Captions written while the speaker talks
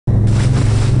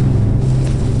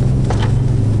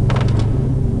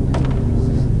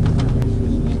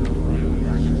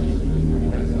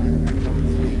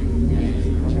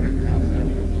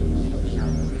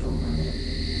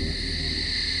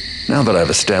Now that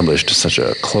I've established such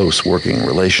a close working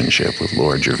relationship with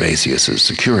Lord Gervasius's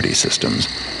security systems,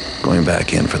 going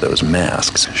back in for those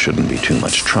masks shouldn't be too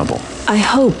much trouble. I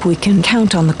hope we can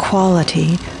count on the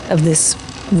quality of this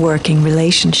working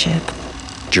relationship.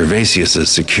 Gervasius's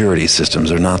security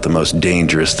systems are not the most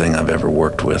dangerous thing I've ever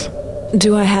worked with.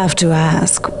 Do I have to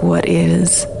ask what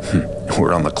is?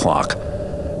 We're on the clock.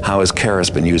 How has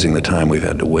Karras been using the time we've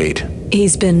had to wait?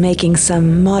 He's been making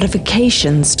some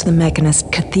modifications to the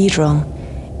Mechanist Cathedral,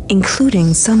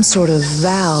 including some sort of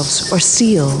valves or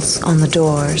seals on the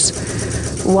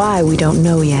doors. Why, we don't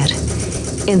know yet.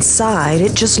 Inside,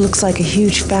 it just looks like a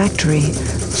huge factory,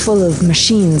 full of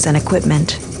machines and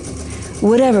equipment.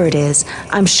 Whatever it is,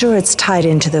 I'm sure it's tied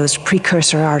into those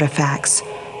precursor artifacts.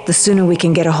 The sooner we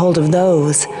can get a hold of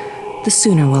those, the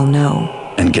sooner we'll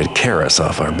know. And get Karras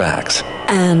off our backs.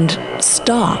 And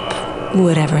stop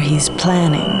whatever he's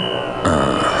planning.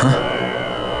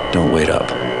 Don't wait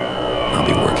up. I'll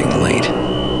be working